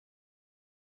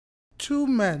Two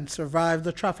men survived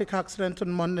a traffic accident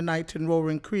on Monday night in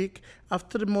Roaring Creek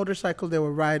after the motorcycle they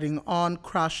were riding on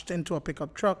crashed into a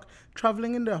pickup truck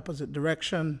traveling in the opposite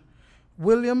direction.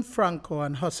 William Franco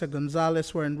and Jose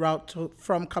Gonzalez were en route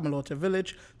from Camalote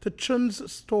village to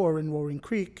Chun's store in Roaring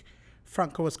Creek.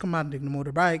 Franco was commanding the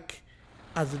motorbike.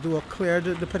 As the duo cleared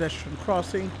the pedestrian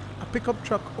crossing, a pickup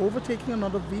truck overtaking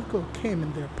another vehicle came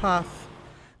in their path.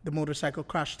 The motorcycle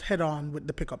crashed head-on with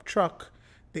the pickup truck.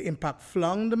 The impact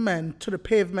flung the men to the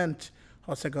pavement.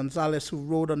 Jose Gonzalez, who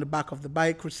rode on the back of the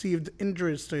bike, received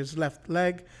injuries to his left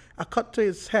leg, a cut to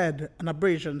his head, and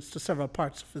abrasions to several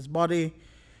parts of his body.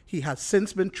 He has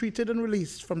since been treated and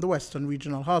released from the Western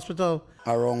Regional Hospital.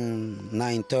 Around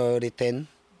 9:30, 10,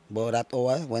 about that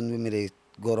hour, when we made it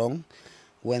go wrong,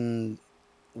 when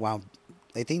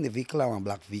I think the vehicle was a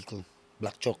black vehicle,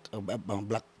 black truck,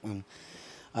 black.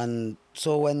 And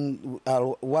so when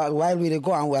while we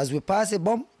go and as we pass the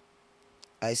bump,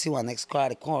 I see one next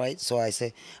car come, right? So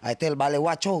I tell Bale,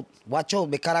 watch out,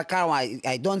 because the car,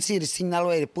 I don't see the signal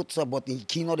where they put so, but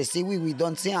you know, they see we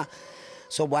don't see her.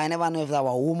 So but I never know if that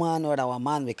was a woman or that was a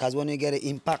man, because when we get the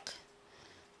impact,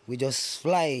 we just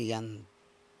fly and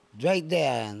right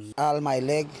there, and all my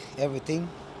leg, everything,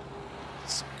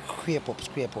 scrape up.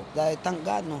 I thank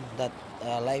God no, that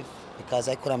life, because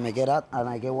I couldn't make it out, and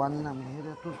I get one in my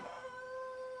head too.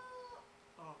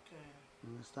 Okay.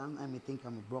 You understand? I may think I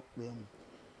broke them.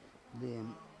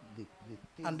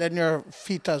 And then your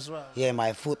feet as well? Yeah,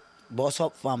 my foot bust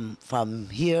up from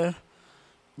here,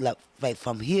 like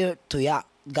from here to here,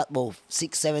 got about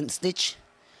 6-7 stitch,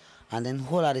 and then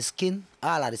all of the skin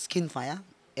fire,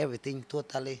 everything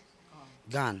totally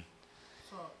gone.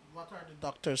 So what are the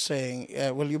doctors saying?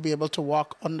 Will you be able to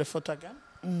walk on the foot again?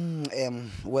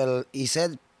 Well, he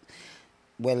said,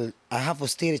 well, I have to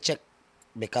stay to check,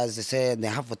 because they said they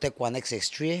have to take one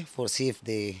X-ray for see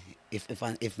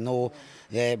if no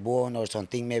bone or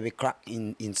something maybe crack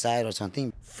inside or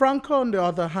something. Franco, on the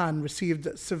other hand,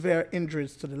 received severe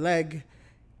injuries to the leg,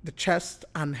 the chest,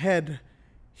 and head.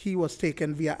 He was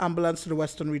taken via ambulance to the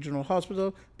Western Regional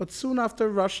Hospital, but soon after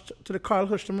rushed to the Karl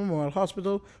Heusner Memorial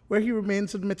Hospital, where he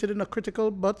remains admitted in a critical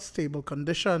but stable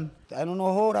condition. I don't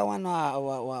know how that one,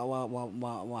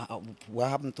 what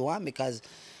happened to him, because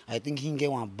I think he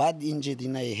get one bad injury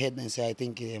in the head, and say I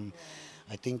think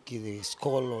the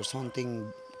skull or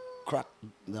something cracked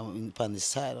on the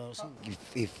side or something.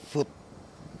 His foot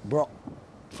broke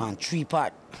from 3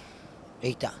 parts,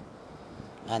 right,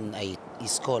 and his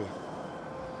skull.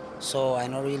 So I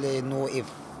don't really know if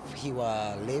he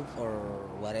will live or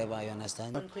whatever, you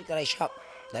understand? Quick, that I shop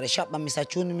by Mr.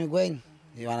 Chun me going,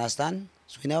 you understand?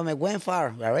 So we never me going far.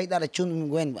 Right that the Chun me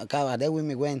going, because there we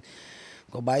me going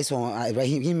go buy some.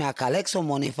 He may collect some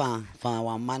money from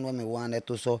one man when me wanted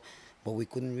to, so but we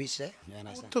couldn't reach there. You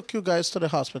understand? Who took you guys to the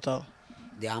hospital?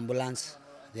 The ambulance,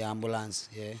 yeah.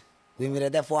 We were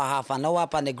there for half an hour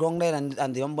up on the ground there,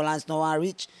 and the ambulance no one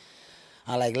reach.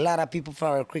 And like a lot of people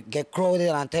from get crowded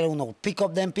and tell you no pick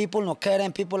up them people, no carry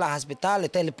them people to the hospital. They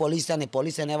tell the police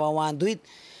never want to do it,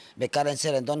 because they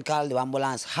said don't call the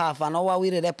ambulance. Half an hour we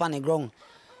were there on the ground.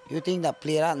 You think that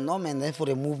play that? No man, therefore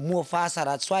they move more faster.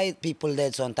 That's why people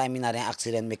dead sometimes in an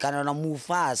accident, because they don't move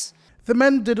fast. The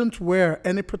men didn't wear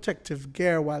any protective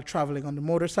gear while traveling on the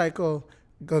motorcycle.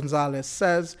 Gonzalez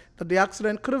says that the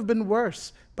accident could have been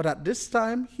worse, but at this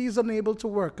time he's unable to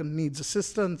work and needs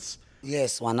assistance.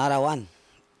 Yes, another one.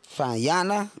 From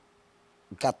Yana,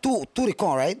 got two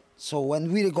recon, right? So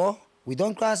when we go, we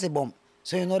don't cross the bump.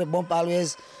 So you know the bump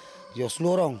always, you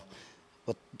slow down.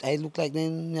 But I look like, you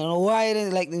know why,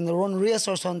 like in the run race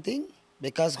or something?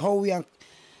 Because how we are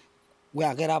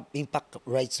get up impact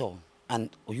right so. And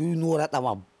you know that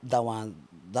our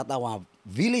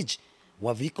village,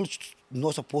 our vehicles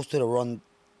not supposed to run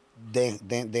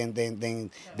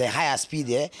the higher speed,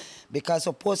 yeah, because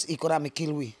suppose it could have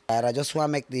kill we. I just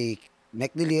want to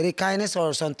make the lady kindness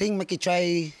or something, make it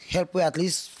try help we at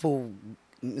least for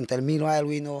until meanwhile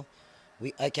we know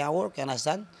I can work,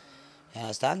 understand,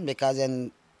 because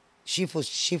then she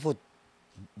would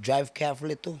drive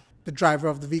carefully too. The driver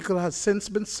of the vehicle has since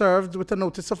been served with a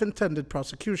notice of intended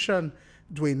prosecution.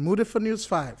 Duane, Moody for News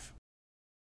 5.